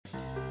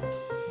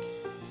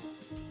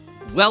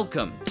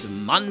Welcome to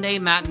Monday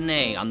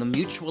Matinee on the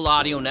Mutual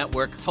Audio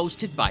Network,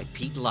 hosted by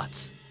Pete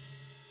Lutz.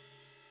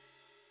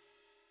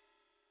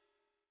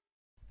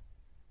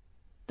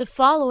 The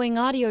following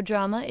audio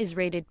drama is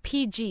rated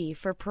PG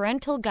for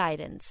parental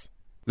guidance.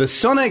 The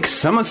Sonic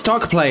Summer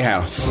Stock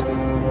Playhouse.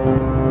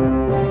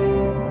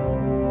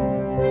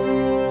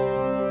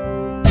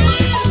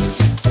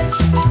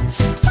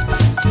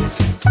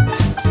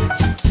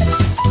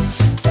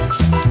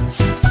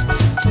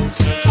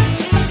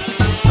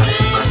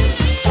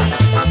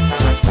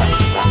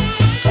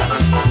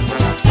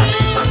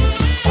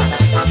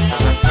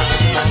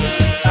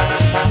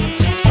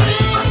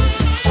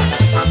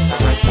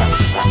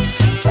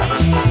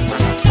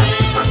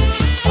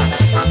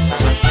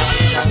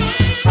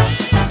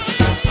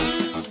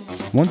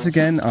 Once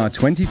again, our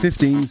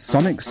 2015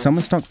 Sonic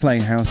Summer Stock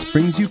Playhouse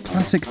brings you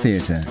classic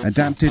theatre,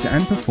 adapted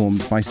and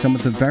performed by some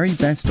of the very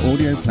best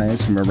audio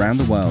players from around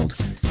the world.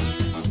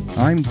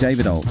 I'm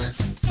David Alt,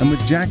 and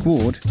with Jack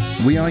Ward,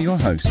 we are your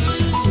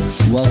hosts.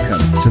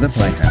 Welcome to the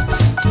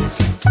Playhouse.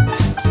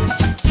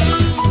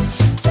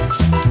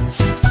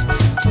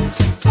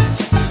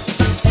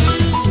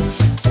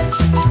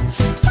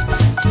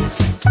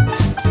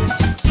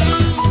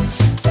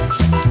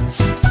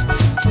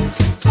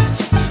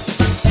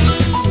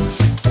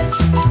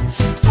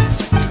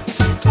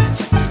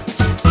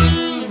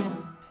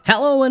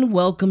 Hello and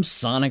welcome,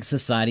 Sonic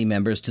Society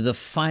members, to the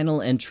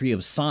final entry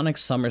of Sonic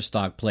Summer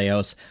Stock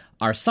Playhouse,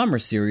 our summer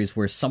series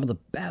where some of the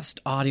best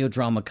audio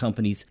drama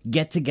companies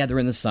get together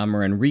in the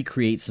summer and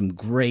recreate some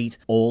great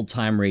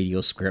old-time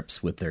radio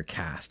scripts with their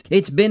cast.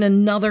 It's been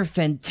another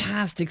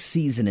fantastic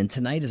season, and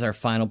tonight is our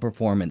final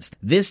performance,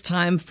 this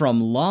time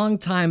from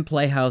longtime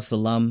Playhouse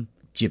alum,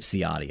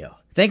 Gypsy Audio.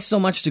 Thanks so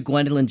much to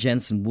Gwendolyn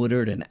Jensen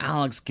Woodard and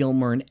Alex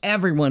Gilmer and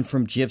everyone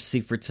from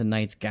Gypsy for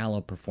tonight's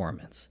gala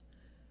performance.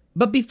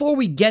 But before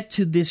we get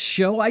to this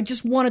show, I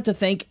just wanted to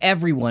thank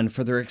everyone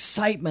for their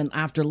excitement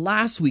after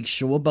last week's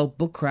show about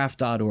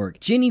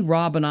bookcraft.org. Ginny,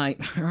 Rob, and I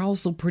are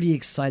also pretty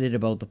excited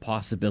about the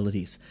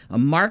possibilities. A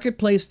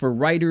marketplace for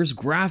writers,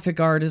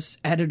 graphic artists,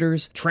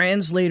 editors,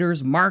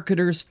 translators,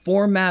 marketers,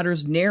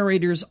 formatters,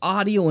 narrators,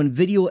 audio and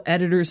video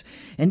editors,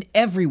 and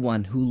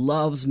everyone who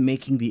loves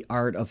making the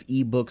art of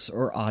ebooks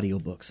or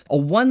audiobooks. A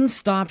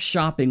one-stop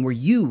shopping where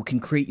you can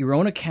create your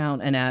own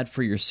account and ad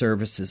for your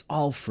services,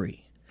 all free.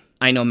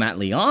 I know Matt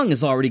Leong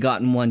has already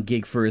gotten one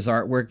gig for his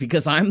artwork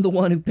because I'm the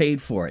one who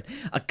paid for it.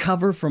 A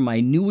cover from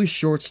my newest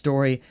short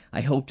story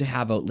I hope to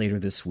have out later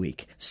this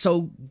week.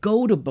 So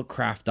go to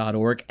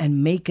bookcraft.org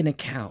and make an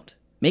account.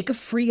 Make a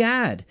free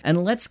ad,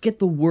 and let's get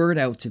the word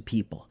out to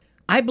people.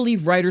 I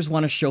believe writers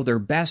want to show their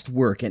best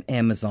work at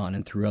Amazon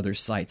and through other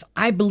sites.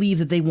 I believe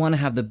that they want to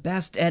have the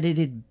best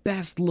edited,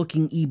 best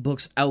looking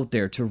ebooks out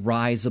there to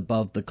rise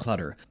above the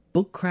clutter.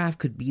 Bookcraft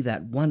could be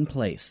that one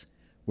place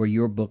where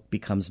your book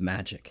becomes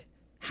magic.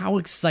 How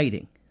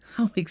exciting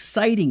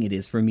it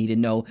is for me to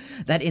know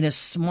that in a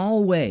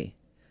small way,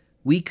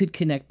 we could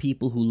connect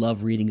people who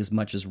love reading as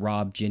much as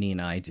Rob, Ginny,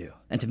 and I do,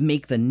 and to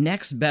make the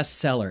next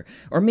bestseller,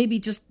 or maybe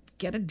just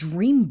get a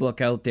dream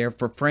book out there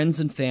for friends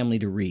and family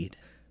to read.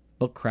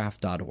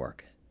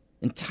 Bookcraft.org.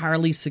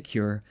 Entirely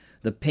secure,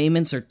 the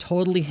payments are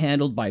totally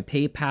handled by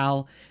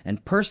PayPal,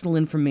 and personal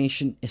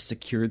information is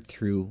secured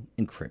through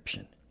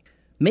encryption.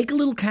 Make a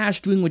little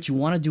cash doing what you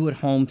want to do at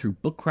home through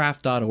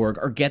bookcraft.org,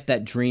 or get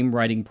that dream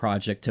writing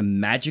project to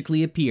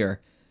magically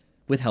appear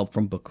with help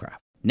from Bookcraft.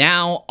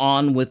 Now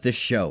on with the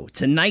show.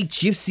 Tonight,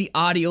 Gypsy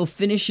Audio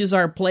finishes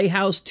our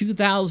Playhouse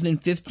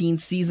 2015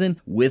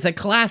 season with a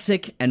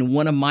classic and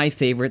one of my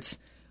favorites,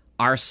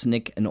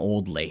 Arsenic and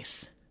Old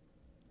Lace.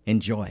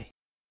 Enjoy.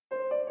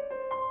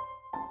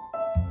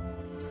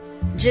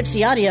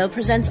 Gypsy Audio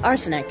presents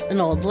Arsenic and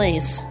Old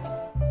Lace.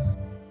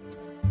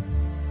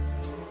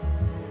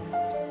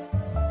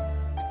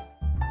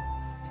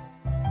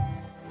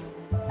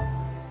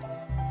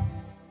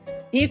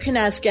 You can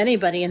ask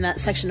anybody in that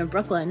section of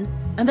Brooklyn,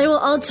 and they will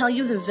all tell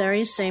you the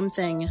very same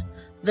thing.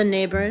 The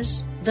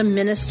neighbors, the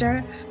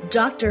minister,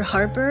 Dr.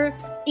 Harper,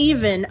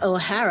 even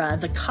O'Hara,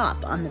 the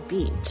cop on the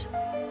beat.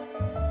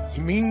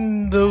 You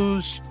mean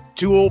those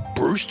two old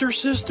Brewster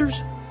sisters?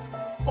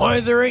 Why,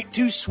 there ain't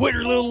two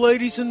sweeter little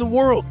ladies in the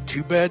world.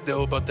 Too bad,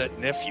 though, about that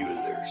nephew of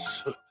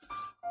theirs.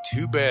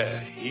 Too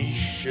bad. He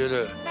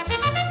should've...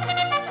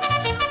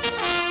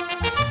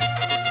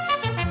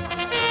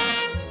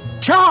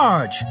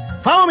 Charge!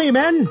 Follow me,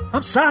 men!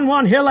 Up San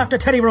Juan Hill after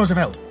Teddy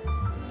Roosevelt.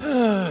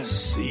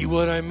 See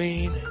what I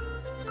mean?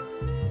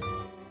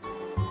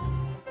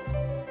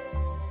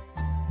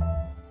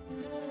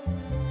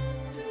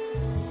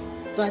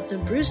 But the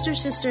Brewster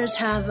sisters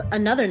have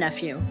another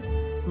nephew,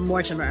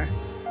 Mortimer.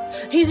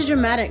 He's a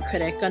dramatic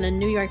critic on a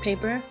New York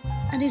paper,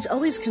 and he's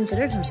always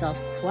considered himself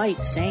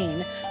quite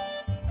sane.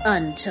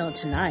 Until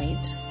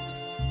tonight.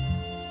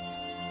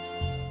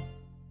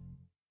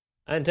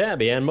 Aunt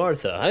Abby and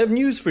Martha, I have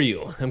news for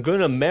you. I'm going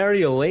to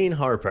marry Elaine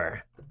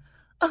Harper.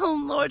 Oh,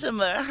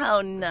 Mortimer,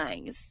 how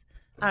nice.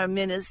 Our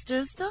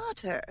minister's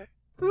daughter.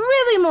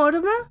 Really,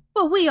 Mortimer?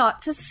 Well, we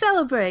ought to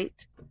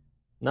celebrate.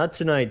 Not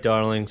tonight,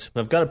 darlings.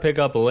 I've got to pick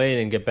up Elaine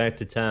and get back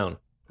to town.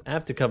 I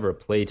have to cover a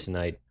play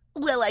tonight.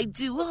 Well, I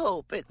do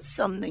hope it's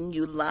something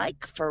you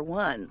like for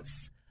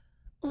once.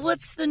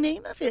 What's the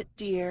name of it,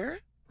 dear?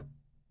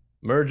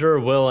 Murder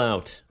Will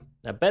Out.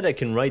 I bet I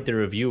can write the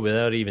review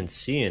without even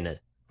seeing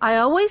it. I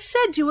always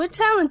said you were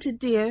talented,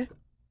 dear.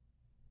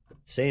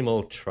 Same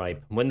old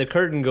tripe. When the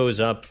curtain goes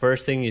up,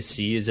 first thing you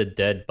see is a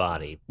dead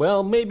body.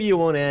 Well, maybe you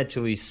won't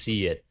actually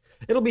see it.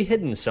 It'll be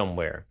hidden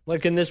somewhere,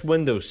 like in this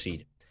window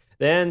seat.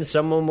 Then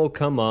someone will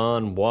come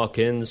on, walk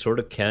in sort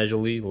of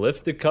casually,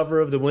 lift the cover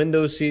of the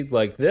window seat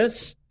like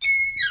this.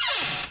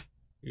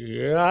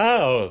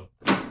 Yeah.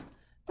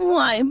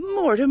 Why,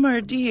 Mortimer,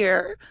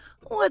 dear,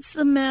 what's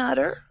the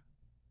matter?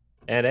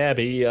 Aunt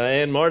Abby,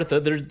 Aunt Martha,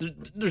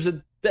 there's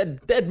a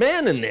dead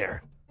man in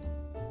there.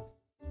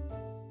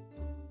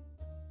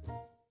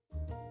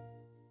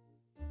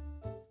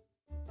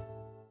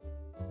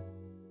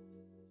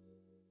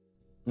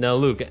 Now,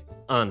 Luke,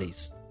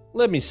 Aunties,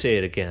 let me say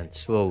it again,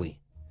 slowly.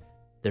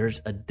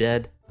 There's a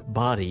dead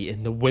body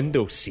in the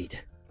window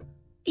seat.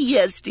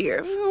 Yes,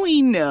 dear,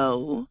 we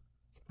know.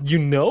 You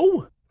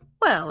know?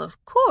 Well, of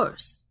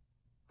course.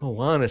 Oh,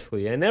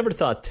 honestly, I never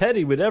thought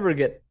Teddy would ever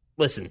get...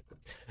 Listen,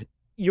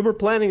 you were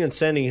planning on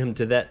sending him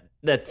to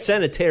that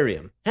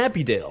sanitarium,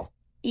 Happydale.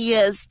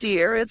 Yes,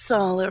 dear, it's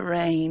all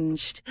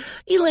arranged.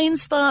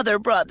 Elaine's father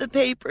brought the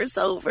papers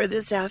over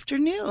this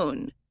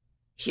afternoon.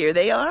 Here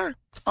they are,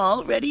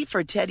 all ready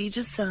for Teddy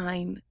to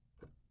sign.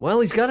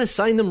 Well, he's got to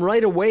sign them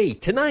right away,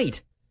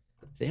 tonight.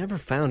 If they ever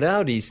found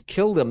out he's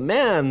killed a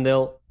man,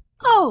 they'll...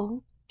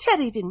 Oh,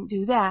 Teddy didn't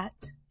do that.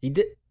 He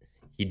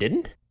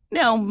didn't?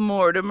 Now,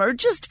 Mortimer,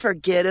 just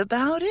forget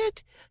about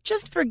it.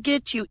 Just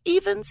forget you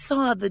even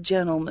saw the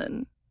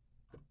gentleman.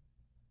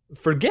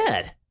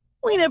 Forget?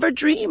 We never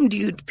dreamed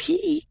you'd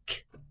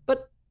peek.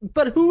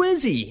 But who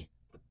is he?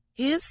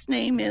 His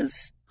name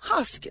is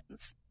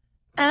Hoskins.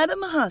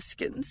 Adam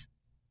Hoskins.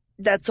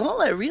 That's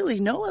all I really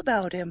know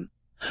about him,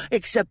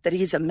 except that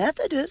he's a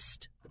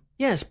Methodist.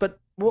 Yes, but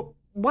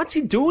what's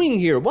he doing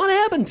here? What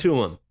happened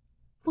to him?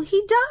 Well,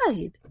 he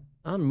died.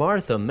 Aunt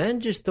Martha, men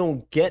just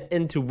don't get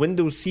into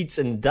window seats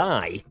and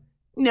die.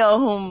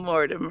 No,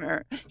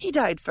 Mortimer. He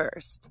died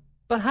first.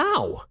 But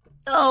how?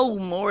 Oh,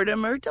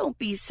 Mortimer, don't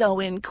be so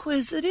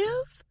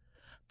inquisitive.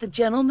 The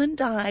gentleman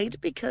died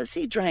because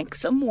he drank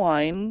some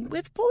wine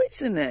with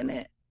poison in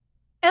it.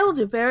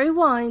 Elderberry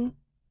wine.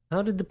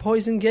 How did the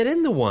poison get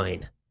in the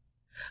wine?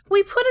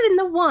 We put it in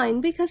the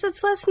wine because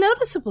it's less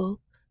noticeable.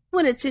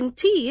 When it's in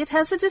tea, it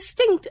has a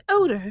distinct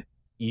odor.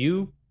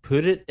 You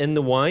put it in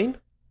the wine?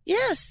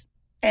 Yes,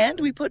 and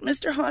we put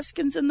Mr.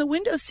 Hoskins in the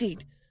window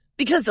seat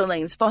because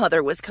Elaine's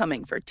father was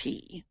coming for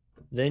tea.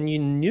 Then you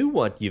knew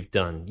what you've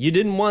done. You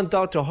didn't want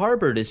Dr.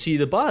 Harbour to see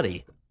the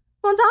body.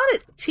 Well, not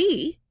at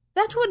tea.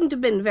 That wouldn't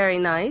have been very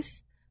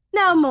nice.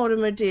 Now,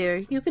 Mortimer,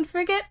 dear, you can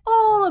forget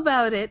all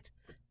about it.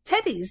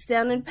 Teddy's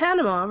down in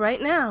Panama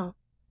right now.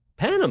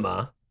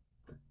 Panama?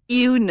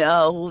 You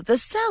know, the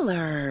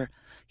cellar.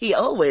 He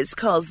always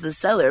calls the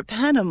cellar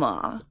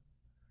Panama.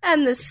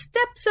 And the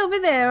steps over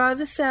there are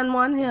the San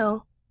Juan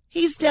Hill.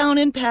 He's down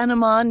in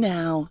Panama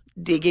now,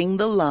 digging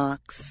the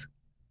locks.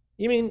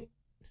 You mean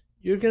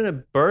you're going to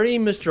bury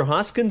Mr.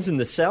 Hoskins in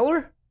the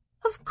cellar?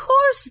 Of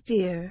course,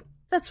 dear.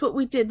 That's what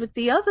we did with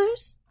the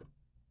others.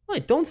 I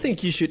don't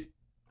think you should...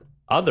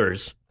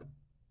 Others?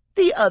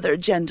 The other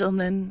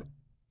gentleman.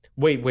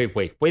 Wait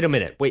a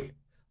minute. Wait,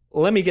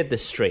 let me get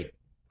this straight.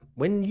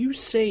 When you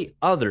say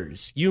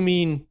others, you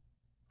mean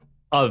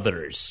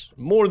others.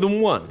 More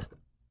than one.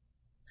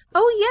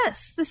 Oh,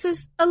 yes, this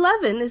is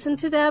 11,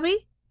 isn't it,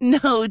 Abby?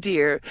 No,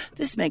 dear,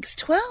 this makes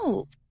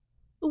 12.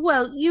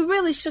 Well, you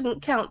really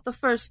shouldn't count the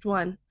first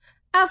one.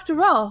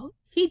 After all,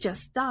 he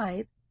just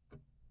died.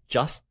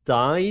 Just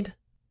died?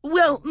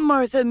 Well,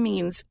 Martha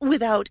means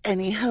without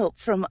any help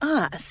from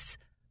us.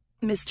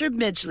 Mr.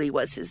 Midgley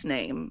was his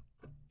name.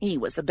 He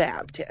was a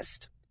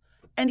Baptist,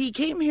 and he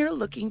came here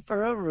looking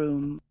for a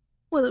room.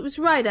 Well, it was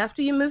right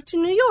after you moved to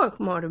New York,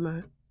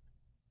 Mortimer.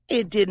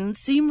 It didn't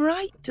seem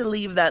right to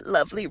leave that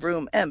lovely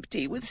room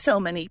empty with so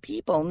many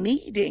people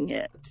needing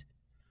it.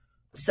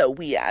 So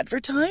we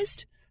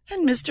advertised,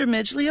 and Mr.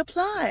 Midgley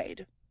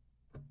applied.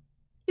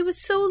 He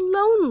was so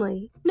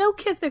lonely, no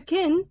kith or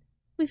kin.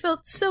 We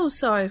felt so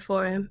sorry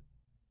for him.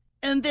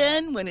 And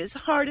then when his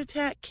heart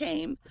attack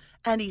came,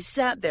 and he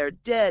sat there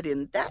dead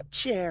in that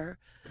chair,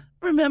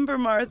 remember,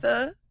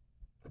 Martha?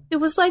 It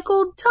was like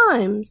old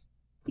times.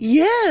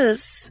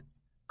 Yes.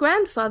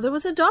 Grandfather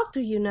was a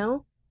doctor, you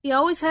know. He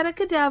always had a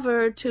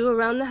cadaver or two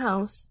around the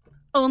house.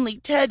 Only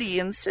Teddy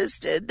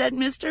insisted that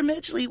Mr.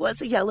 Midgley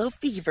was a yellow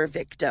fever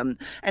victim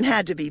and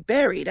had to be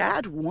buried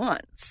at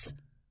once.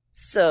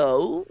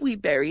 So we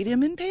buried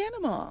him in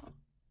Panama.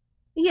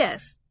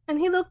 Yes, and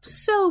he looked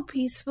so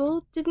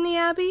peaceful, didn't he,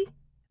 Abby?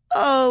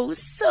 Oh,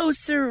 so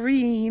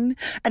serene.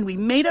 And we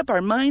made up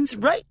our minds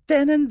right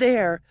then and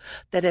there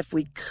that if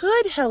we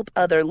could help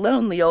other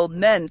lonely old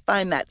men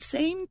find that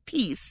same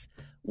peace,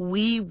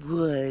 we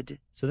would.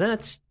 So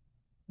that's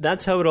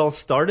how it all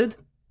started?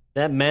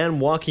 That man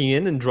walking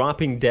in and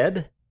dropping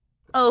dead?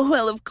 Oh,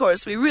 well, of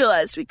course, we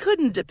realized we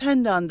couldn't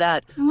depend on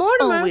that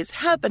Mortimer! always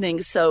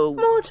happening, so...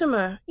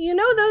 Mortimer, you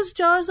know those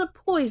jars of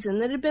poison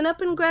that had been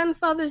up in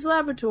Grandfather's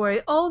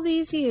laboratory all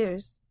these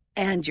years?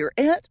 And your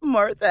Aunt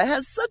Martha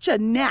has such a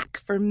knack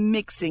for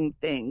mixing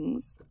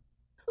things.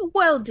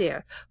 Well,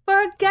 dear, for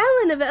a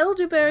gallon of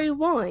elderberry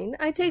wine,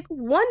 I take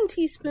 1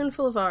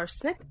 teaspoonful of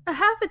arsenic, a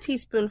half a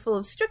teaspoonful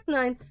of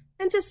strychnine,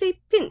 and just a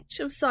pinch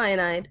of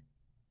cyanide.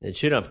 It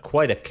should have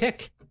quite a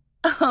kick.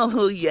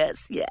 Oh,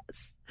 yes,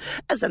 yes.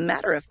 As a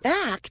matter of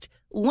fact,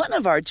 one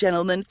of our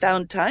gentlemen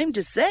found time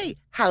to say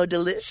how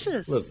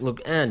delicious.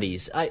 Look,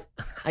 Andes, I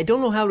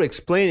don't know how to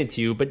explain it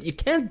to you, but you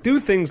can't do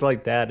things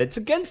like that. It's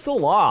against the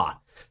law.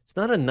 It's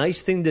not a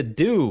nice thing to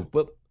do.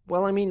 But,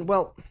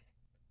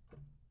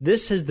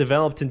 this has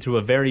developed into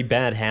a very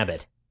bad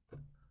habit.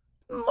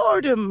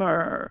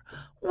 Mortimer,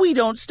 we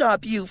don't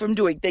stop you from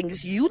doing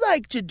things you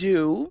like to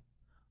do.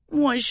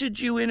 Why should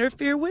you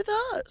interfere with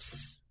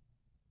us?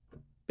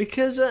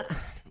 Because,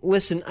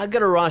 listen, I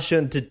gotta rush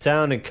into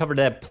town and cover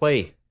that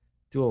play.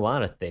 Do a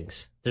lot of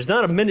things. There's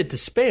not a minute to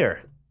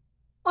spare.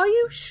 Are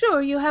you sure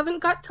you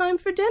haven't got time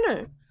for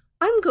dinner?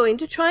 I'm going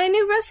to try a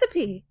new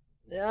recipe.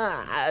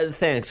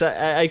 Thanks.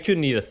 I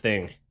couldn't eat a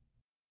thing.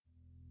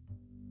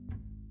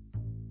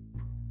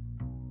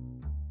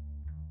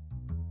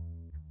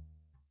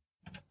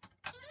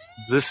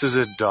 This is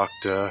it,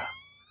 Doctor.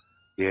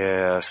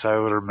 Yes, I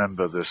will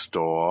remember this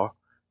door.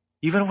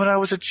 Even when I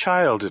was a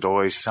child, it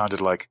always sounded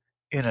like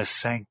inner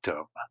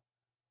sanctum.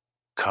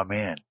 Come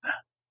in.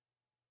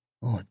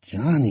 Oh,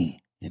 Johnny,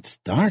 it's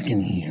dark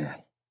in here.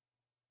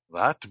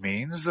 That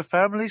means the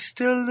family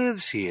still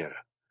lives here.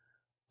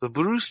 The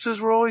Brewsters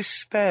were always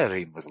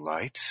sparing with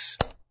lights.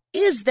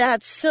 Is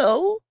that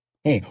so?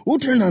 Hey, who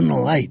turned on the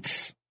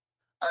lights?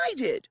 I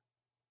did.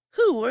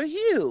 Who are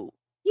you?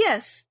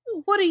 Yes,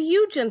 what are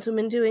you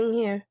gentlemen doing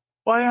here?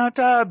 Why, Aunt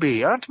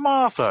Abby, Aunt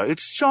Martha,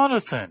 it's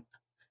Jonathan.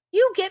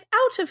 You get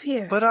out of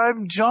here. But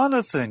I'm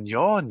Jonathan,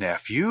 your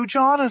nephew,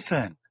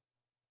 Jonathan.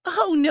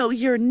 Oh, no,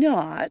 you're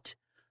not.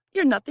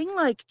 You're nothing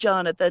like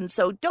Jonathan,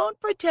 so don't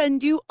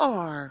pretend you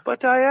are.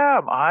 But I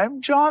am.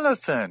 I'm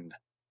Jonathan.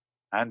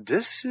 And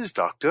this is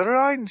Dr.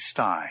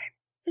 Einstein.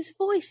 His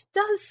voice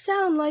does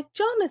sound like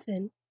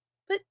Jonathan,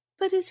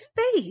 but his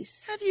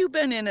face... Have you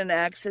been in an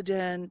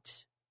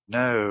accident?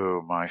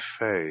 No, my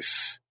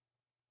face.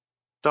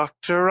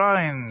 Dr.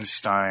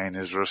 Einstein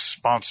is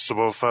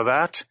responsible for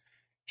that.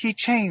 He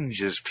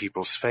changes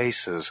people's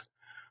faces.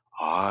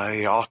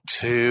 I ought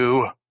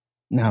to.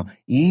 Now,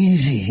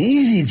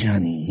 easy,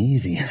 Johnny,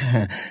 easy.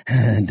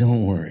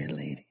 Don't worry,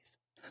 ladies.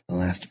 The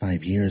last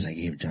 5 years, I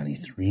gave Johnny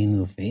 3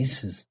 new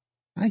faces.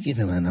 I give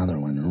him another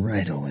one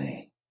right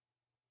away.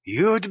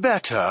 You'd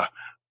better,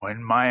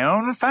 when my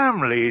own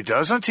family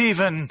doesn't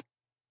even...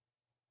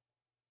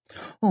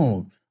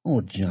 Oh,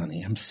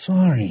 Johnny, I'm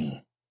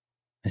sorry.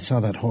 I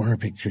saw that horror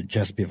picture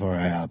just before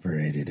I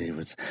operated.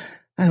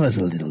 I was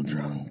a little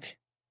drunk.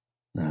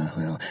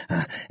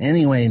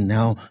 Anyway,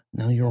 now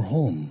you're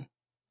home.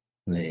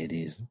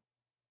 Ladies,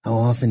 how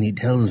often he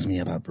tells me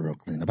about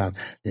Brooklyn, about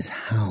this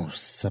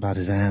house, about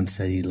his aunts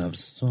that he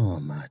loves so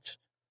much.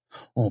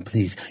 Oh,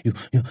 please,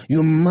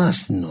 you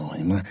must know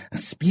him.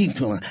 Speak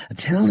to him.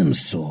 Tell him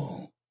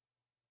so.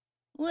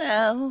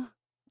 Well,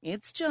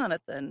 it's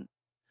Jonathan.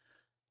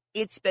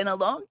 It's been a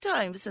long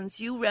time since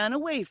you ran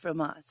away from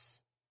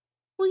us.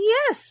 Well,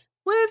 yes.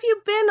 Where have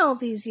you been all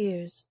these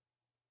years?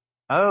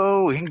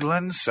 Oh,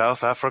 England,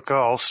 South Africa,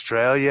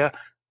 Australia.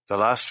 The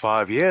last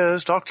 5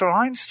 years, Dr.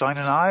 Einstein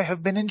and I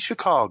have been in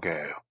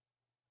Chicago.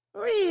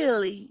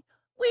 Really?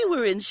 We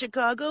were in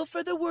Chicago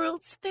for the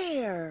World's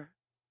Fair.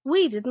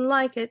 We didn't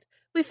like it.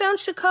 We found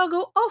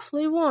Chicago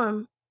awfully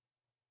warm.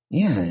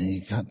 Yeah,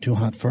 it got too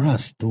hot for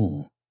us,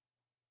 too.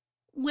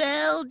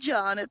 Well,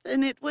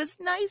 Jonathan, it was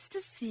nice to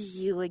see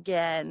you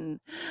again.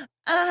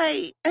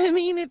 I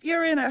mean, if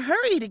you're in a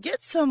hurry to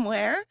get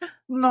somewhere.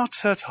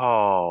 Not at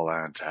all,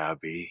 Aunt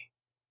Abby.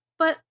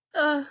 But,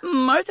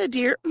 Martha,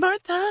 dear,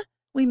 Martha,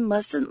 we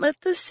mustn't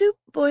let the soup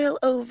boil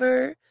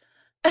over.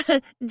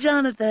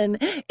 Jonathan,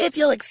 if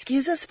you'll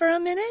excuse us for a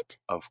minute.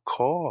 Of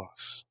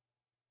course.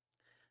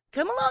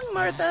 Come along,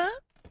 Martha.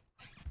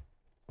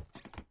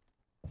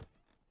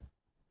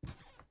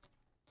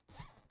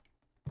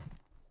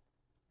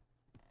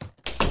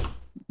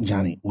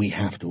 Johnny, we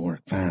have to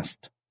work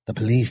fast. The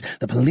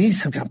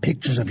police have got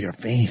pictures of your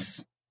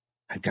face.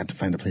 I've got to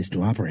find a place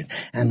to operate,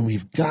 and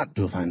we've got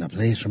to find a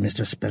place for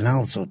Mr.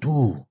 Spinalzo,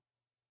 too.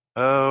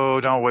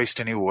 Oh, don't waste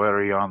any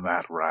worry on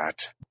that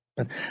rat.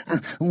 But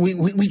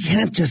we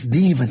can't just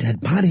leave a dead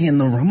body in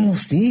the rumble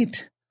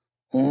seat.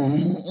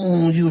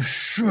 Oh, you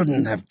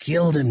shouldn't have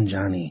killed him,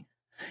 Johnny.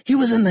 He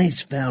was a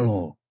nice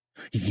fellow.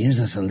 He gives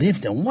us a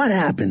lift, and what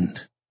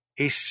happened?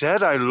 He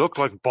said I looked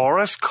like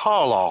Boris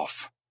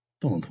Karloff.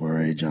 Don't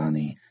worry,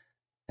 Johnny.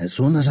 As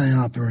soon as I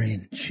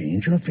operate,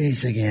 change your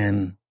face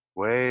again.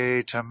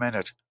 Wait a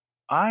minute.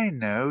 I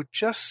know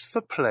just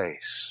the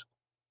place.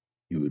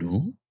 You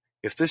do?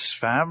 If this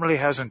family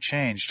hasn't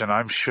changed, and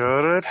I'm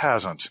sure it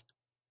hasn't,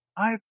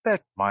 I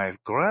bet my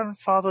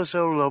grandfather's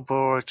old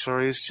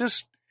laboratory is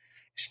just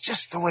It's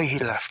just the way he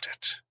left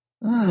it.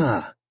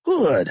 Ah,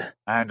 good.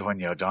 And when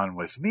you're done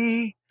with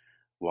me,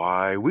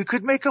 why, we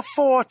could make a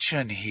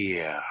fortune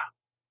here.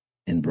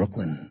 In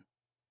Brooklyn.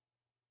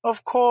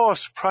 Of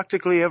course,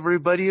 practically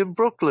everybody in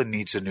Brooklyn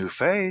needs a new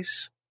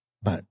face.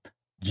 But,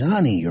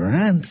 Johnny, your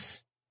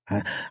aunts,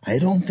 I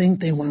don't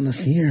think they want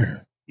us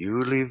here.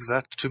 You leave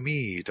that to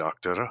me,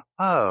 Doctor.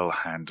 I'll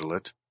handle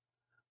it.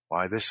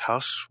 Why, this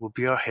house will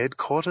be our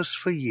headquarters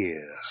for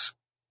years.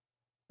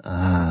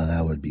 Ah,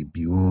 that would be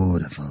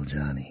beautiful,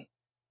 Johnny.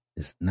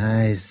 This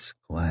nice,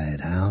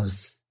 quiet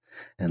house,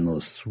 and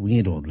those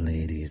sweet old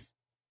ladies.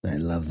 I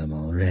love them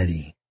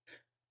already.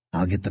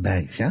 I'll get the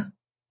bags, yeah?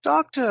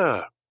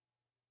 Doctor,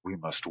 we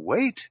must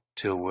wait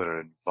till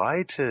we're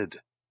invited.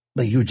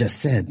 But you just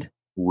said.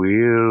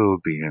 We'll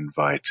be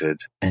invited.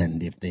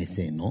 And if they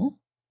say no?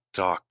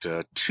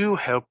 Doctor, two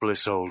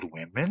helpless old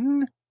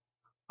women?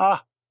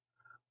 Ah,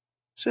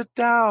 sit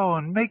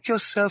down, make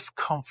yourself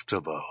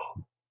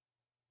comfortable.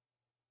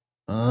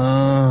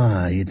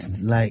 Ah,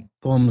 it's like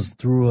comes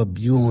through a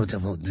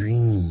beautiful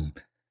dream.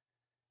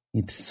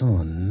 It's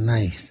so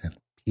nice and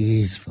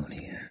peaceful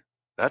here.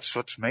 That's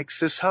what makes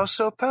this house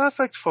so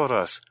perfect for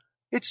us.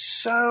 It's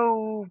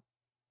so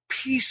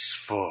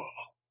peaceful.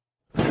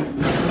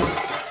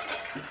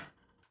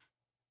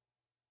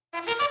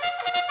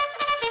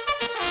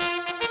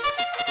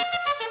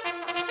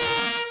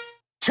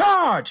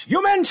 Charge!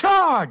 You men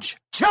charge!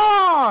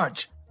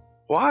 Charge!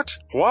 What?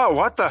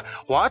 What the?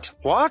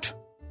 What?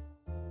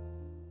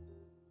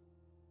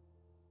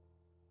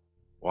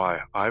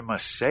 Why, I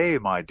must say,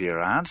 my dear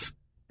aunts,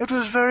 it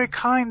was very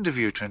kind of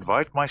you to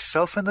invite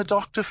myself and the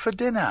doctor for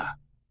dinner.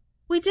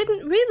 We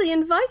didn't really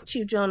invite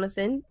you,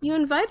 Jonathan. You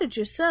invited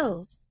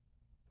yourselves.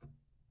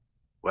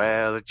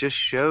 Well, it just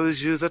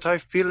shows you that I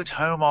feel at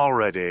home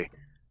already.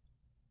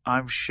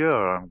 I'm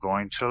sure I'm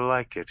going to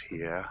like it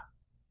here.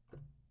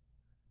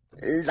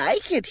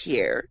 Like it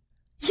here?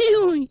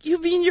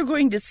 You mean you're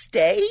going to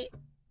stay?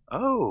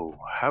 Oh,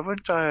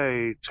 haven't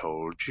I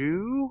told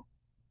you?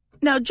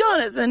 Now,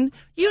 Jonathan,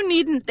 you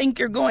needn't think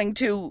you're going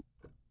to...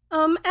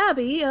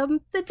 Abby,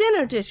 the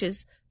dinner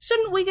dishes.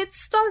 Shouldn't we get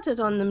started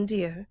on them,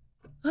 dear?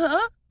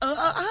 Huh?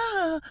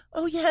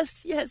 Oh,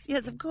 yes,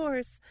 of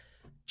course.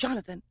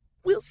 Jonathan,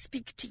 we'll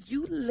speak to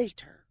you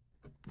later.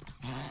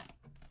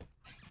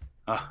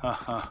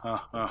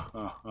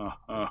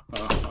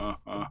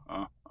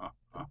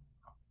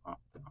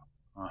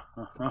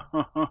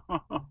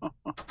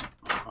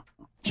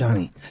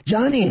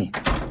 Johnny!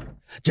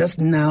 Just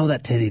now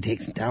that Teddy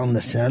takes down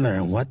the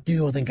cellar, what do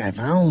you think I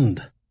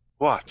found?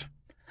 What?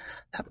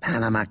 The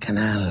Panama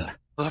Canal.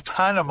 The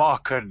Panama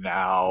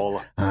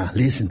Canal?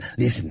 Listen.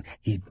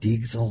 He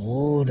digs a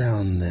hole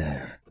down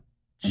there.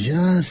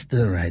 Just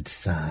the right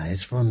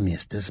size for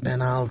Mr.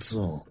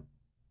 Spenalzo.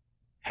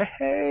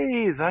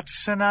 Hey,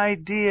 that's an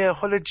idea.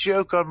 What a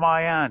joke on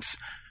my aunts.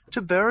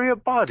 To bury a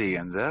body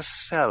in their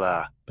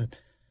cellar.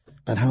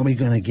 But how are we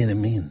going to get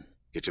him in?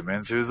 Get him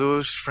in through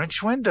those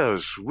French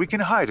windows. We can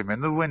hide him in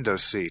the window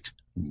seat.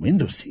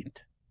 Window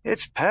seat?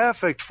 It's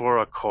perfect for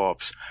a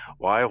corpse.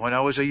 Why, when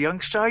I was a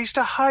youngster, I used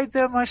to hide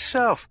there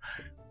myself.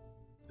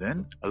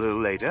 Then, a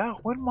little later,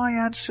 when my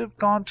aunts have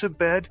gone to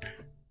bed,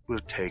 we'll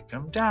take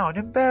him down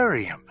and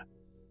bury him.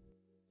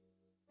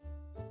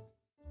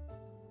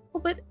 Oh,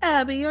 but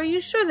Abby, are you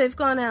sure they've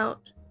gone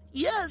out?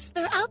 Yes,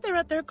 they're out there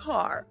at their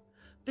car.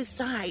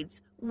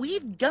 Besides,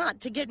 we've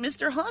got to get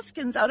Mr.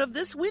 Hoskins out of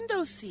this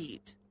window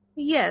seat.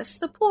 Yes,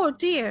 the poor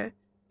dear.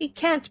 He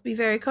can't be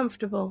very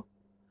comfortable.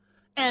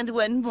 And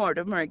when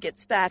Mortimer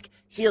gets back,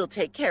 he'll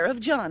take care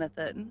of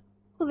Jonathan.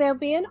 Well, there'll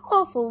be an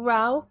awful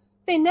row.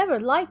 They never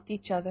liked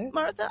each other.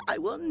 Martha, I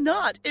will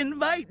not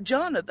invite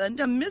Jonathan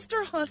to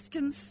Mr.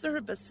 Hoskins'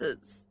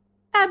 services.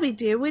 Abby,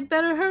 dear, we'd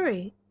better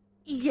hurry.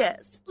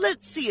 Yes,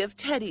 let's see if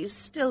Teddy's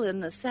still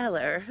in the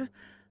cellar.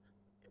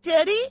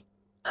 Teddy,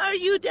 are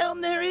you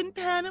down there in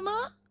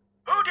Panama?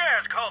 Who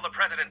dares call the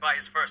president by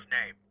his first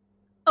name?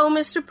 Oh,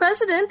 Mr.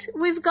 President,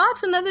 we've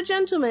got another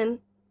gentleman.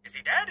 Is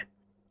he dead?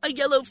 A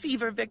yellow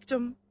fever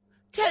victim.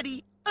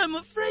 Teddy, I'm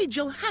afraid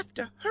you'll have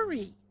to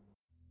hurry.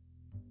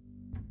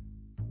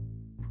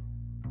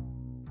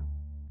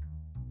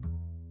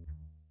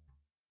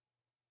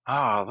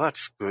 Ah,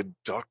 that's good,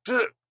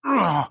 Doctor.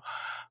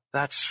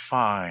 That's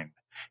fine.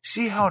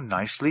 See how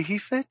nicely he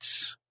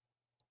fits?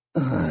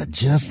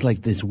 Just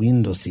like this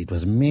window seat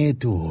was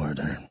made to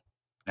order.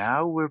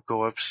 Now we'll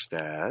go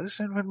upstairs,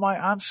 and when my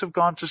aunts have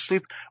gone to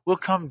sleep, we'll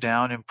come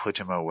down and put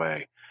him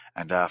away.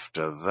 And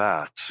after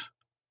that...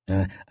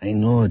 I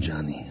know,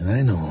 Johnny.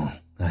 I know.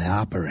 I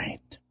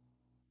operate.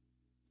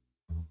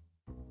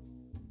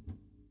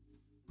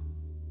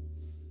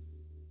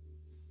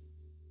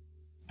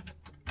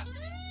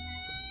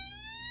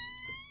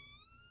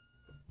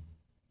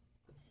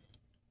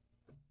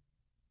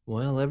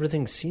 Well,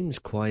 everything seems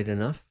quiet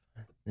enough.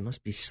 They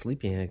must be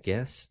sleeping, I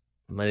guess.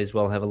 Might as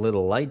well have a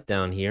little light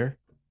down here.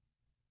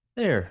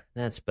 There,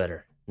 that's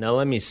better. Now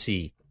let me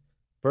see.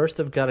 First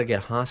I've got to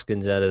get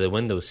Hoskins out of the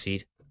window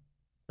seat.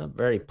 Not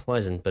very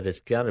pleasant, but it's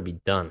got to be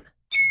done.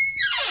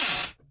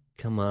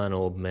 Come on,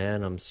 old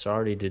man. I'm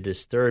sorry to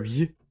disturb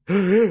you.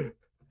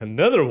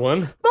 Another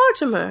one?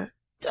 Mortimer!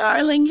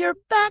 Darling, you're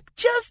back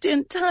just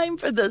in time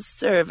for the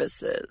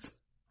services.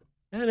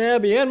 And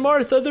Abby and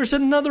Martha, there's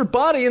another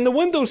body in the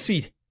window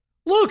seat.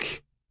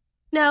 Look!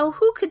 Now,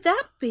 who could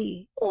that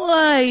be?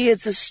 Why,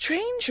 it's a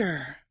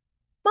stranger.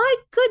 My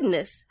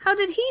goodness, how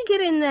did he get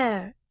in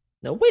there?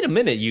 Now, wait a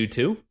minute, you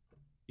two.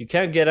 You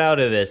can't get out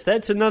of this.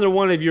 That's another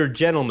one of your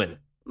gentlemen.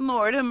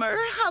 Mortimer,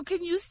 how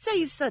can you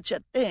say such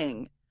a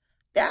thing?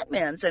 That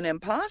man's an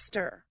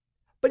imposter.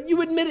 But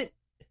you admitted...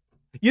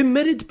 You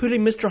admitted to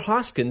putting Mr.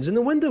 Hoskins in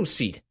the window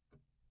seat.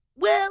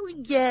 Well,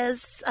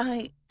 yes,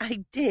 I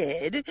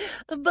did,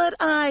 but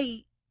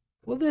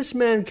Well, this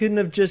man couldn't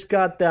have just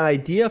got the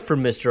idea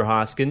from Mr.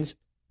 Hoskins.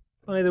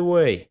 By the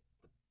way,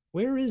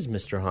 where is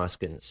Mr.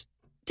 Hoskins?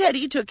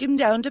 Teddy took him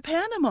down to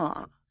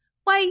Panama.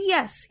 Why,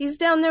 yes, he's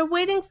down there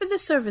waiting for the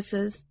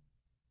services.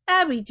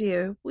 Abby,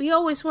 dear, we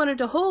always wanted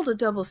to hold a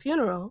double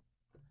funeral.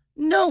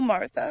 No,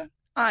 Martha,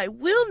 I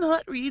will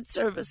not read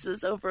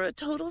services over a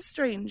total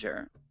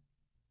stranger.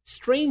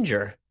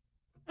 Stranger?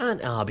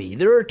 Aunt Abby,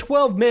 there are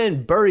 12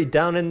 men buried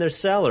down in their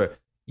cellar.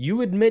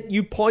 You admit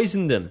you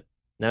poisoned them.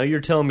 Now you're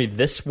telling me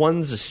this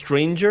one's a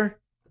stranger?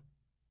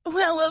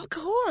 Well, of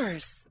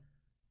course.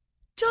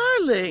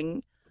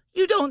 Darling,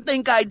 you don't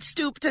think I'd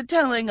stoop to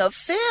telling a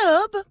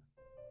fib?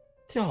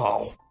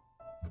 Oh.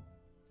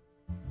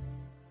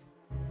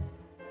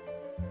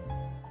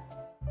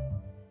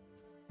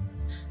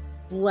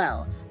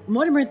 Well,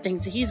 Mortimer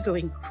thinks he's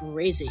going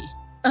crazy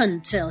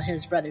until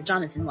his brother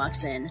Jonathan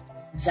walks in.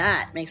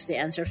 That makes the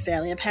answer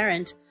fairly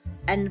apparent,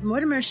 and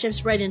Mortimer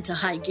shifts right into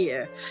high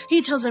gear.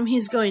 He tells him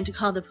he's going to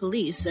call the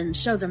police and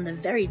show them the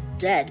very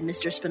dead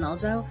Mr.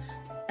 Spinalzo,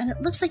 and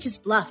it looks like his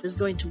bluff is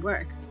going to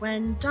work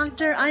when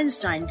Dr.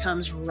 Einstein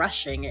comes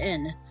rushing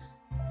in.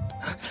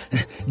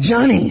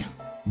 Johnny!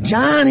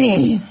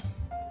 Johnny!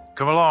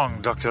 Come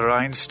along, Dr.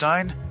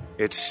 Einstein.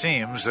 It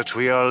seems that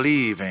we are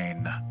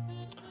leaving.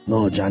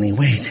 No, Johnny,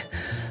 wait.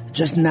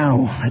 Just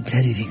now,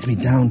 Teddy takes me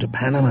down to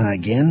Panama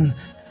again.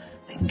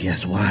 And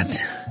guess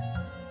what?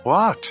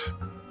 What?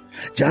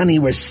 Johnny,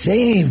 we're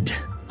saved.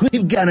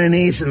 We've got an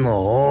ace in the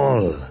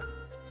hole.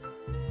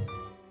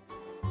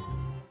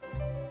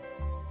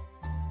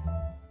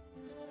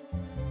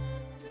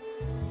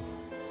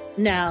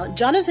 Now,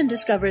 Jonathan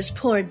discovers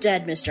poor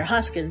dead Mr.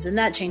 Hoskins, and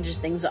that changes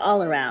things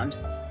all around.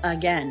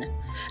 Again.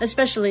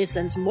 Especially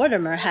since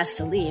Mortimer has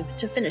to leave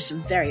to finish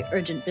some very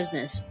urgent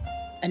business.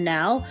 And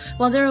now,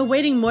 while they're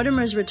awaiting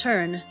Mortimer's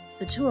return,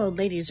 the two old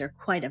ladies are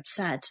quite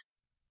upset.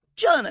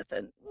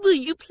 Jonathan, will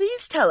you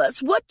please tell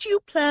us what you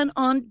plan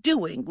on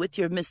doing with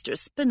your Mr.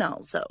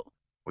 Spinalzo?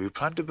 We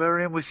plan to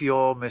bury him with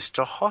your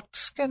Mr.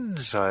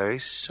 Hoskins, I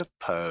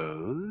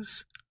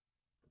suppose.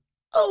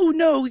 Oh,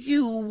 no,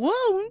 you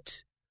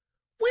won't.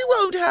 We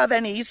won't have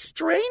any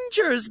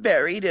strangers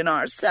buried in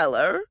our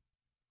cellar.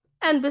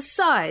 And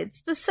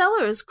besides, the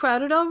cellar is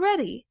crowded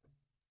already.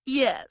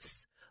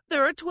 Yes,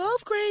 there are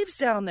 12 graves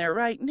down there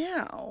right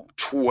now.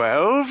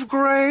 12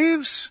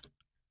 graves?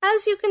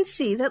 As you can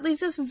see, that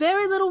leaves us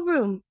very little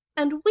room,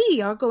 and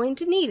we are going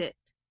to need it.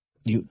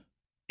 You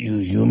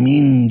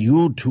mean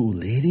you two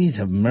ladies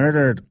have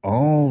murdered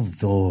all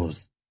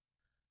those?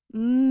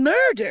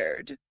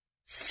 Murdered?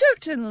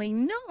 Certainly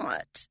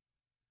not.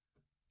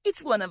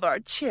 It's one of our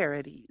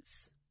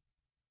charities.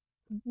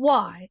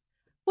 Why?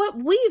 What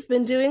we've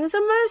been doing is a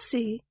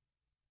mercy.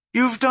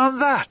 You've done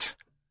that?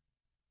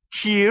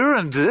 Here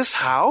in this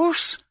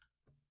house?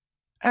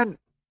 And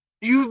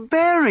you've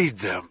buried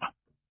them?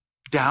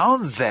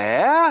 Down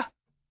there?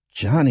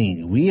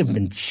 Johnny, we have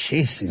been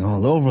chasing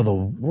all over the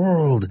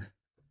world.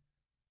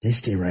 They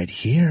stay right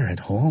here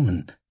at home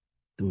and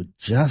do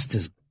just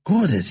as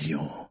good as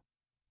you.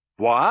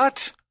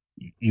 What?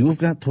 You've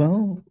got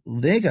 12,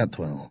 they got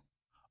 12.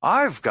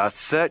 I've got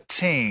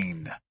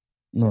 13.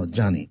 No,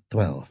 Johnny,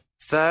 12.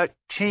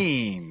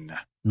 13.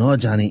 No,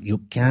 Johnny, you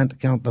can't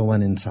count the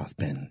one in South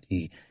Bend.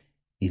 He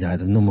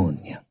died of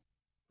pneumonia.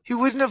 He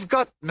wouldn't have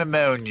got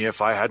pneumonia if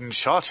I hadn't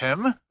shot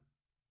him.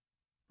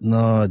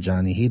 No,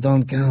 Johnny, he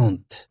don't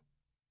count.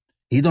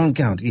 He don't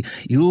count.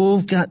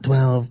 You've got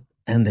 12,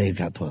 and they've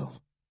got 12.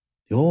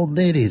 The old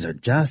ladies are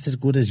just as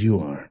good as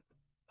you are.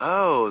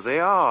 Oh, they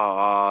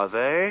are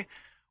they?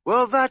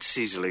 Well, that's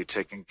easily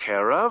taken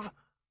care of.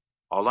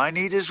 All I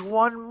need is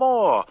one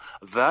more.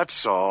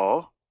 That's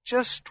all.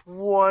 Just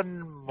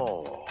one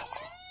more.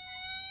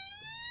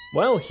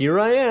 Well, here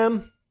I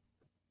am.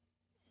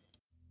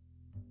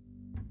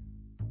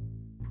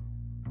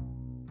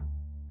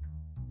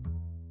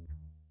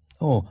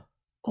 Oh,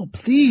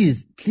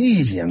 please,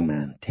 young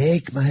man,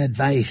 take my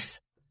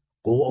advice.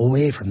 Go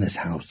away from this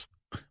house.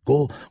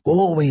 Go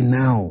away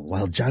now,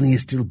 while Johnny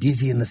is still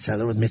busy in the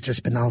cellar with Mr.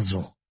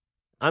 Spinalzo.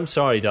 I'm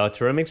sorry,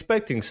 Doctor. I'm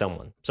expecting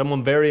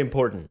someone very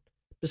important.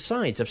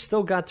 Besides, I've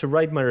still got to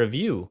write my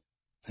review.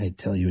 I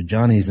tell you,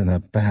 Johnny's in a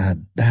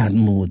bad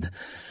mood.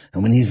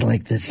 And when he's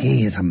like this,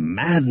 he is a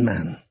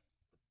madman.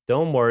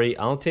 Don't worry,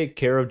 I'll take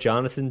care of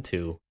Jonathan,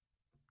 too.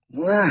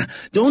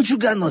 Don't you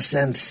got no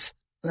sense?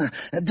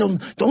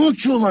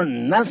 Don't you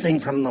learn nothing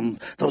from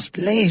those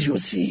plays you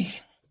see?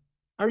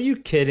 Are you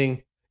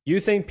kidding? You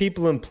think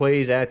people in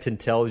plays act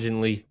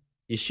intelligently?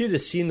 You should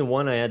have seen the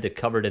one I had to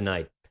cover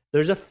tonight.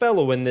 There's a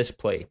fellow in this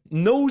play,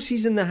 knows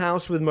he's in the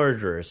house with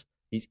murderers.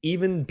 He's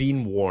even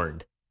been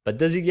warned. But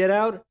does he get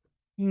out?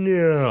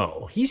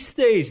 No, he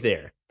stays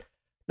there.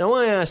 Now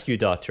I ask you,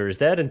 Doctor, is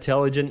that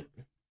intelligent?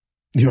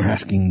 You're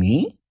asking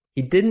me?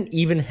 He didn't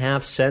even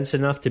have sense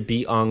enough to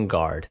be on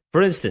guard.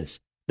 For instance,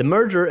 the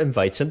murderer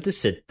invites him to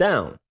sit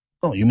down.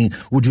 Oh, you mean,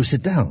 would you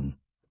sit down?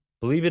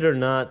 Believe it or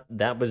not,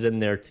 that was in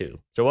there too.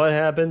 So what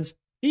happens?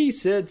 He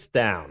sits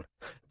down.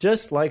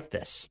 Just like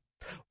this.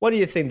 What do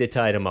you think they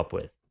tied him up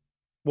with?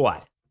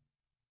 What?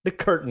 The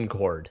curtain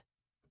cord.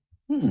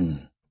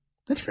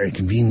 That's very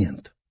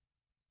convenient.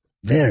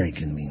 Very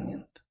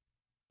convenient.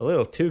 A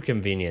little too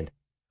convenient.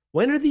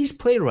 When are these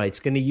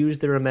playwrights going to use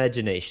their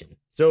imagination?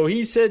 So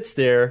he sits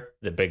there,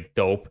 the big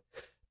dope.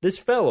 This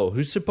fellow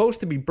who's supposed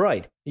to be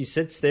bright, he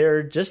sits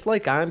there just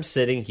like I'm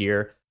sitting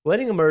here,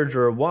 letting a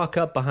murderer walk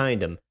up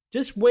behind him,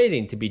 just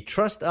waiting to be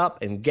trussed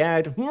up and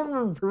gagged.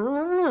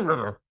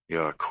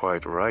 You're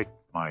quite right,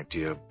 my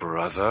dear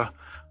brother.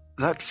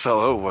 That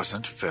fellow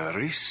wasn't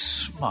very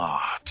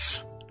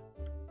smart.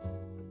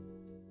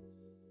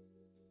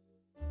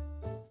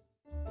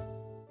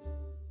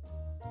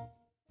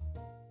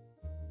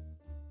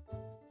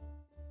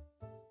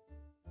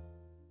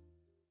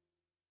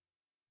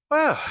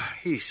 Well,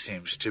 he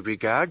seems to be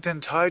gagged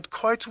and tied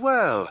quite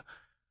well.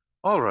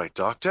 All right,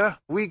 Doctor,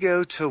 we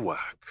go to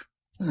work.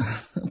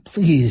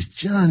 Please,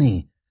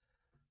 Johnny.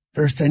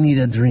 First I need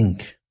a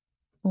drink.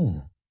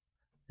 Oh,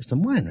 there's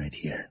some wine right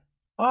here.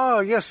 Ah,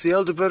 yes, the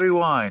elderberry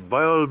wine,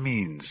 by all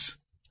means.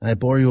 I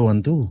pour you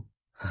one too.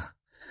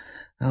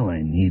 How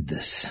I need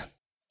this.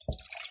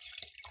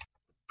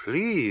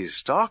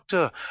 Please,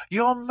 Doctor,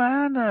 your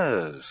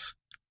manners.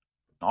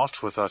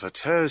 Not without a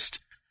toast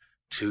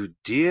to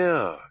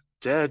dear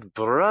dead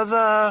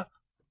brother.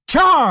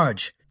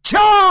 Charge!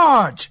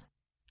 Charge!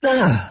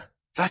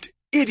 That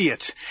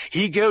idiot!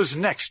 He goes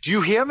next.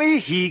 You hear me?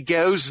 He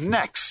goes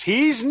next.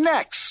 He's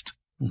next.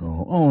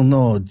 No, oh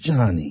no,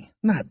 Johnny,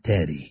 not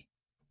Teddy.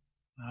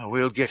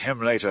 We'll get him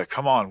later.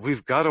 Come on,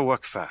 we've got to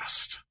work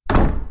fast.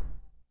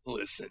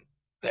 Listen,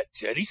 that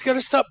Teddy's got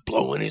to stop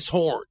blowing his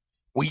horn.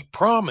 We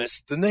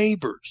promised the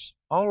neighbors.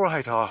 All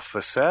right,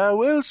 officer,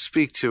 we'll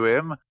speak to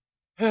him.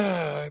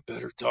 I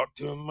better talk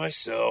to him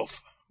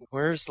myself.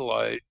 Where's the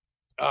light?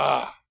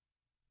 Ah,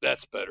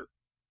 that's better.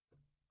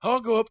 I'll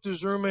go up to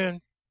his room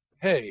and...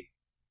 Hey,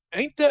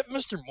 ain't that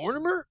Mr.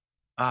 Mortimer?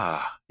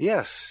 Ah,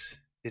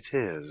 yes, it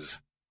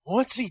is.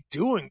 What's he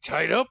doing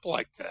tied up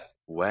like that?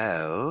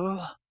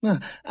 Well...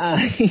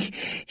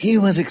 He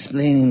was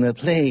explaining the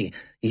play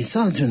he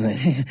saw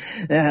tonight.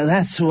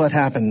 That's what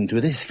happened to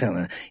this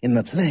fella in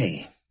the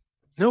play.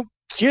 No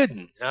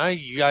kidding.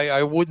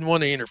 I wouldn't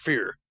want to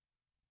interfere.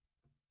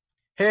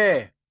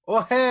 Hey,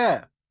 oh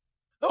hey.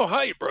 Oh,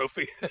 hi,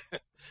 Brophy.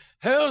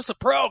 How's the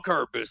prowl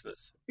car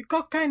business? It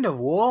got kind of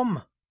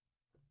warm.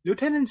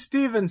 Lieutenant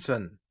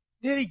Stevenson.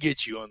 Did he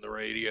get you on the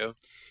radio?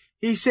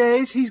 He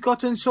says he's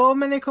gotten so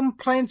many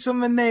complaints from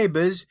the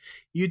neighbors,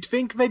 you'd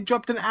think they'd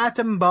dropped an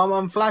atom bomb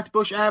on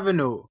Flatbush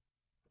Avenue.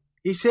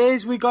 He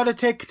says we gotta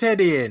take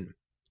Teddy in.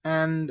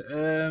 And,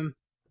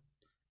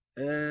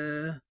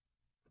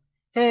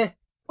 hey,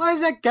 why is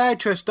that guy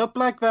dressed up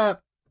like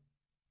that?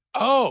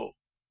 Oh,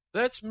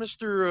 that's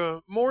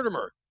Mr.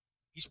 Mortimer.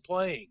 He's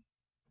playing.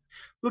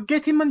 We'll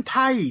get him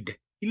untied.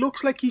 He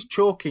looks like he's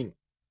choking.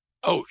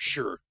 Oh,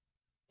 sure.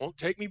 Won't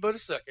take me but a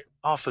second.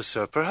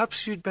 Officer,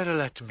 perhaps you'd better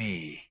let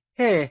me.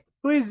 Hey,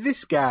 who is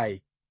this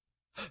guy?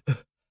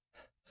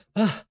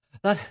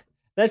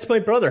 That's my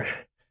brother.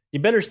 You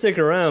better stick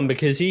around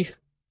because he...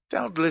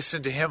 Don't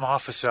listen to him,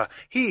 officer.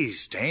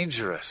 He's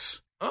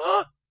dangerous.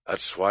 Huh?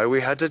 That's why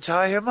we had to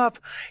tie him up.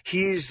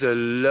 He's the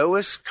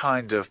lowest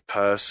kind of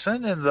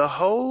person in the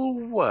whole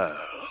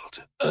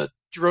world. A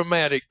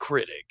dramatic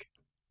critic.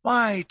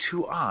 My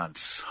two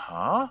aunts,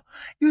 huh?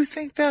 You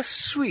think they're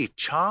sweet,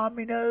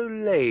 charming old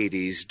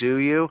ladies, do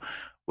you?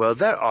 Well,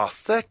 there are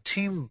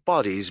 13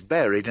 bodies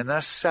buried in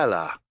their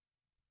cellar.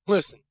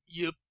 Listen,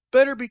 you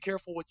better be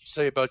careful what you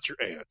say about your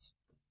aunts.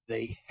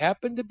 They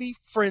happen to be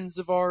friends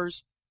of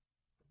ours.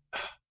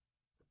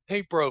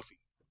 Hey, Brophy,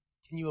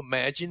 can you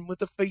imagine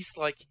with a face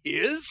like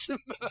his?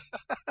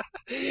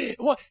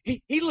 Well,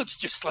 he looks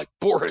just like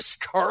Boris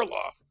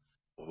Karloff.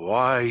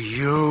 Why,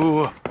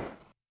 you...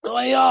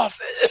 Lay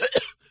off.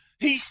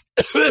 He's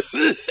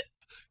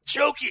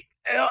choking.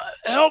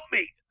 Help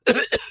me.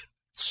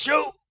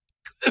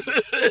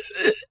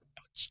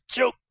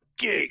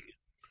 Choking.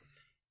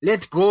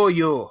 Let go,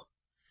 you.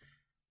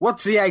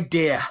 What's the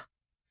idea?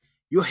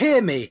 You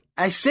hear me?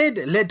 I said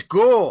let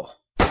go.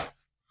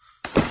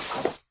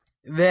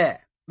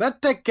 There.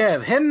 That take care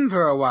of him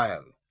for a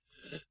while.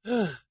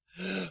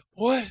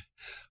 What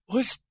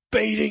was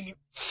baiting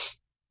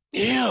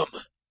him?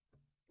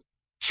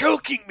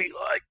 Choking me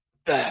like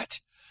that?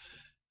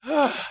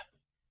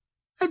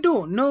 I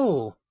don't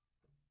know.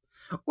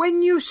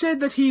 When you said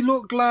that he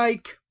looked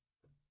like...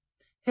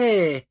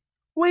 Hey,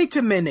 Wait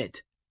a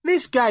minute.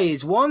 This guy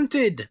is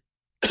wanted.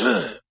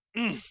 Oh,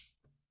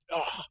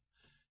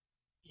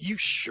 you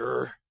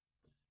sure?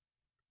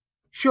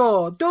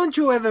 Sure, don't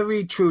you ever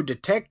read True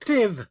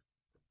Detective?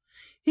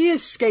 He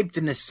escaped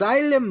an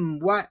asylum.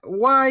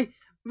 Why,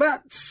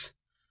 that's...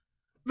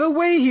 the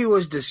way he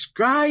was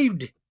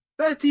described.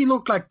 That he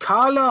looked like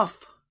Karloff.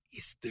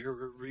 Is there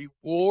a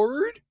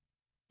reward?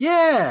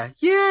 Yeah.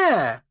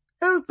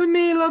 Helping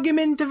me lug him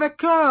into the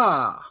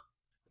car.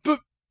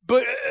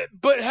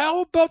 But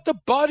how about the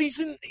bodies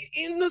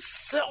in the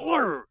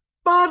cellar?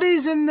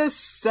 Bodies in the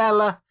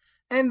cellar.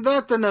 Ain't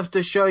that enough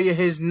to show you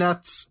his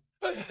nuts?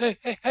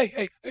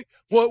 Hey.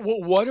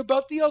 What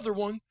about the other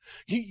one?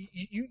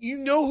 You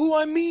know who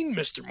I mean,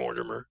 Mr.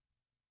 Mortimer.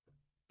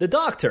 The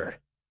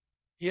doctor.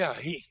 Yeah,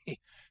 he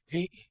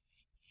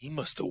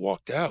must have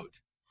walked out.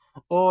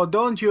 Oh,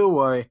 don't you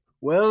worry.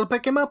 We'll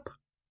pick him up.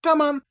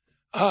 Come on.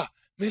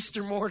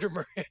 Mr.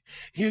 Mortimer,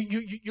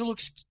 you'll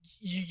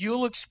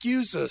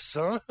excuse us,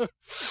 huh?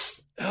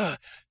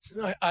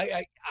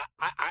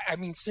 I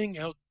mean, seeing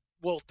how,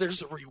 well,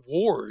 there's a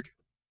reward.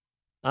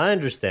 I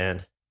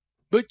understand.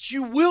 But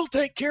you will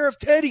take care of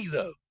Teddy,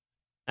 though.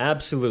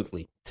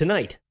 Absolutely.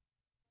 Tonight.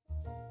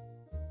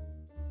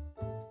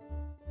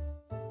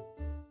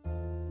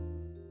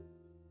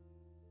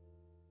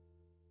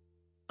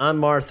 I'm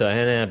Martha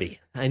and Abby.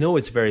 I know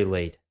it's very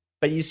late,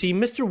 but you see,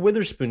 Mr.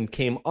 Witherspoon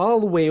came all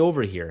the way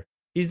over here.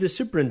 He's the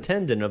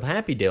superintendent of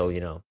Happydale,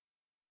 you know.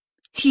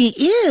 He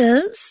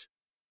is?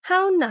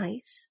 How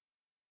nice.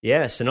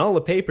 Yes, and all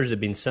the papers have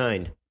been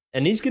signed.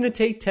 And he's going to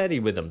take Teddy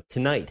with him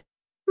tonight.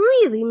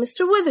 Really,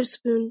 Mr.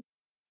 Witherspoon?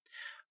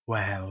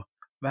 Well,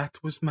 that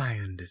was my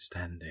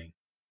understanding.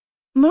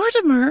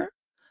 Mortimer,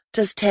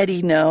 does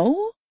Teddy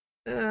know?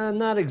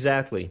 Not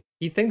exactly.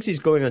 He thinks he's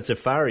going on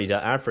safari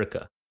to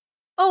Africa.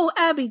 Oh,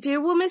 Abby,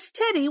 dear, we'll miss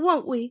Teddy,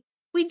 won't we?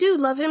 We do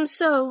love him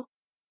so.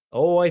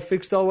 Oh, I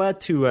fixed all that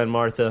too, Aunt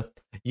Martha.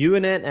 You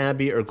and Aunt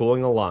Abby are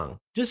going along,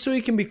 just so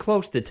you can be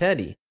close to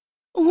Teddy.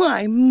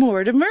 Why,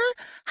 Mortimer,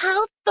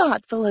 how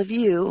thoughtful of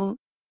you.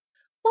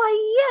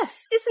 Why,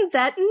 yes, isn't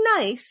that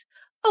nice?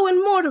 Oh,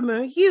 and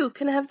Mortimer, you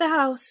can have the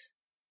house.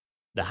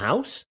 The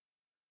house?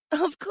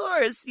 Of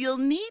course, you'll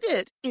need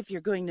it if you're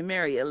going to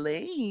marry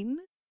Elaine.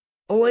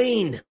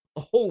 Elaine!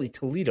 Oh, holy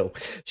Toledo.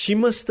 She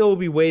must still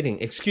be waiting.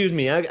 Excuse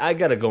me, I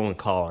gotta go and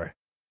call her.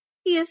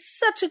 He is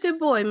such a good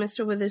boy,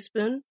 Mr.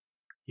 Witherspoon.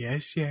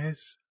 Yes,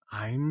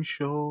 I'm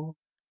sure.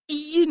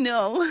 You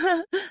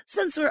know,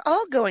 since we're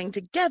all going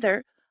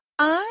together,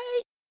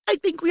 I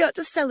think we ought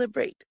to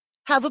celebrate.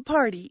 Have a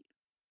party.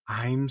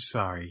 I'm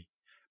sorry,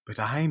 but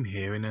I'm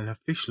here in an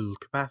official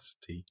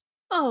capacity.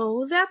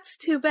 Oh, that's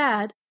too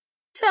bad.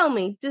 Tell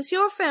me, does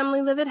your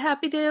family live at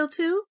Happydale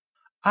too?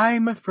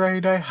 I'm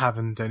afraid I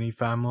haven't any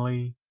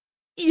family.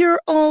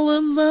 You're all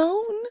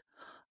alone?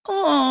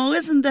 Oh,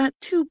 isn't that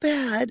too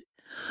bad?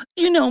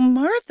 You know,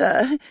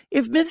 Martha,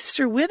 if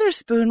Mr.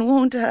 Witherspoon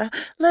won't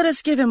let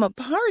us give him a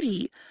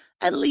party,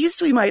 at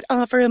least we might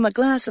offer him a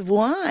glass of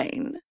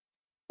wine.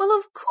 Well,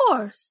 of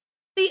course.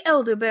 The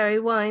elderberry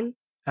wine.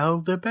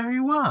 Elderberry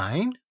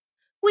wine?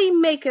 We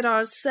make it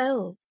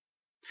ourselves.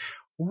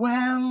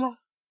 Well,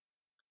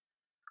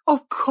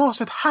 of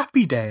course at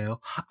Happydale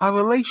our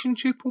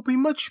relationship will be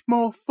much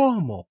more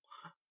formal.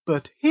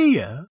 But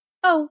here...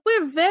 Oh,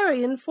 we're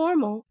very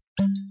informal.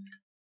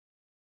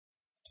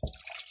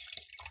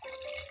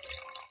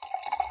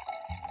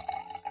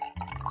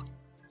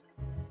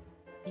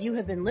 You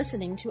have been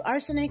listening to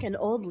Arsenic and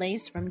Old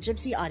Lace from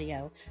Gypsy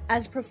Audio,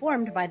 as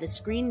performed by the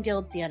Screen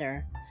Guild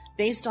Theatre,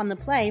 based on the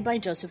play by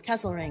Joseph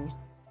Kesselring.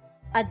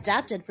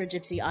 Adapted for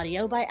Gypsy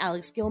Audio by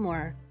Alex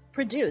Gilmore.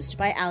 Produced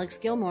by Alex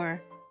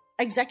Gilmore.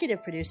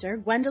 Executive producer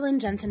Gwendolyn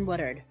Jensen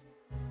Woodard.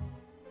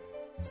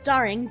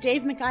 Starring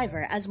Dave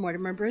McIver as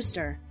Mortimer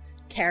Brewster,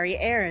 Carrie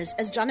Ayers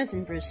as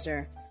Jonathan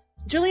Brewster,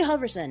 Julie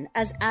Hoverson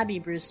as Abby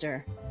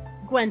Brewster,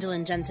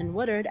 Gwendolyn Jensen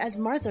Woodard as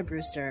Martha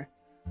Brewster,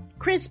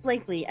 Chris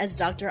Blakely as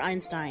Dr.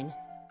 Einstein,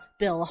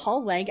 Bill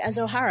Hallweg as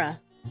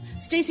O'Hara,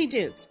 Stacey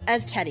Dukes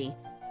as Teddy,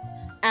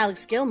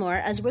 Alex Gilmore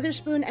as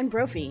Witherspoon and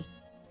Brophy,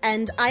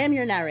 and I am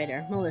your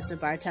narrator, Melissa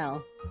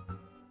Bartell.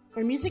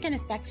 For music and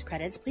effects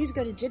credits, please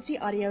go to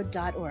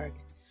gypsyaudio.org.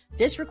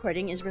 This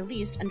recording is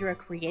released under a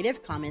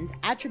Creative Commons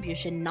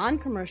Attribution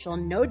Non-Commercial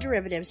No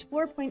Derivatives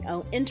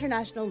 4.0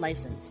 International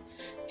License.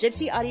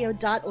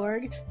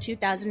 gypsyaudio.org,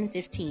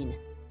 2015.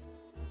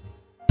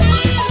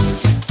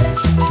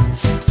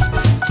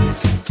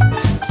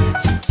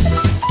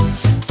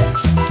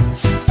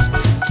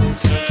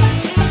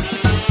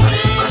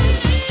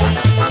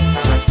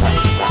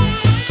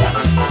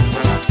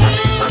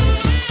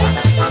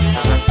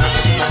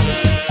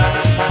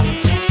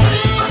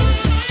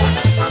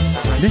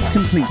 This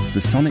completes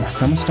the Sonic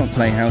Summerstock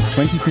Playhouse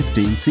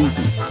 2015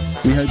 season.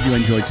 We hope you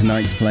enjoyed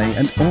tonight's play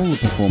and all the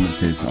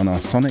performances on our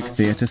Sonic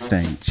Theatre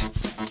stage.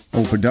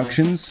 All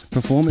productions,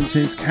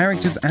 performances,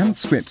 characters and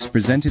scripts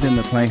presented in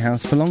the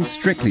Playhouse belong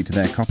strictly to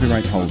their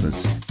copyright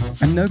holders,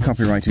 and no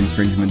copyright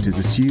infringement is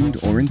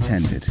assumed or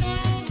intended.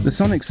 The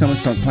Sonic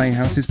Summerstock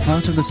Playhouse is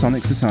part of the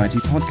Sonic Society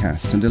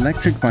podcast and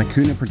Electric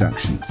Vicuna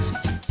Productions.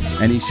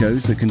 Any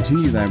shows that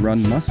continue their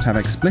run must have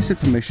explicit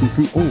permission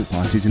from all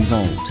parties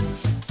involved.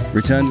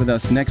 Return with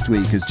us next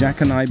week as Jack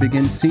and I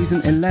begin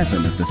Season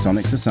 11 of the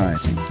Sonic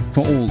Society.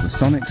 For all the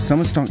Sonic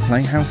Summerstock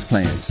Playhouse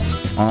players,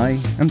 I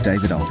am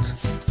David Alt.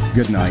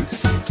 Good night.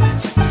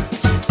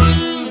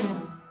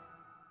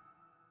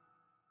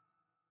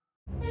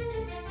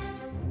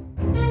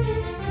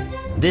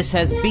 This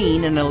has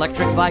been an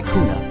Electric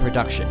Vicuna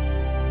production.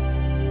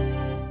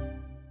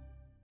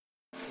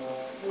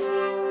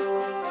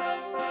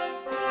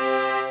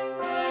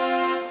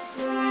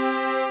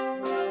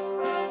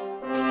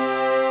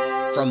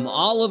 From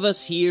all of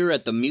us here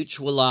at the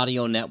Mutual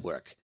Audio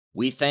Network,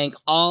 we thank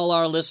all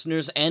our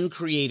listeners and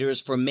creators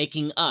for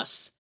making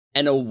us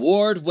an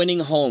award-winning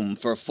home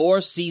for 4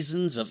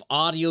 seasons of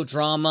audio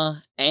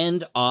drama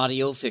and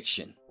audio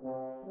fiction.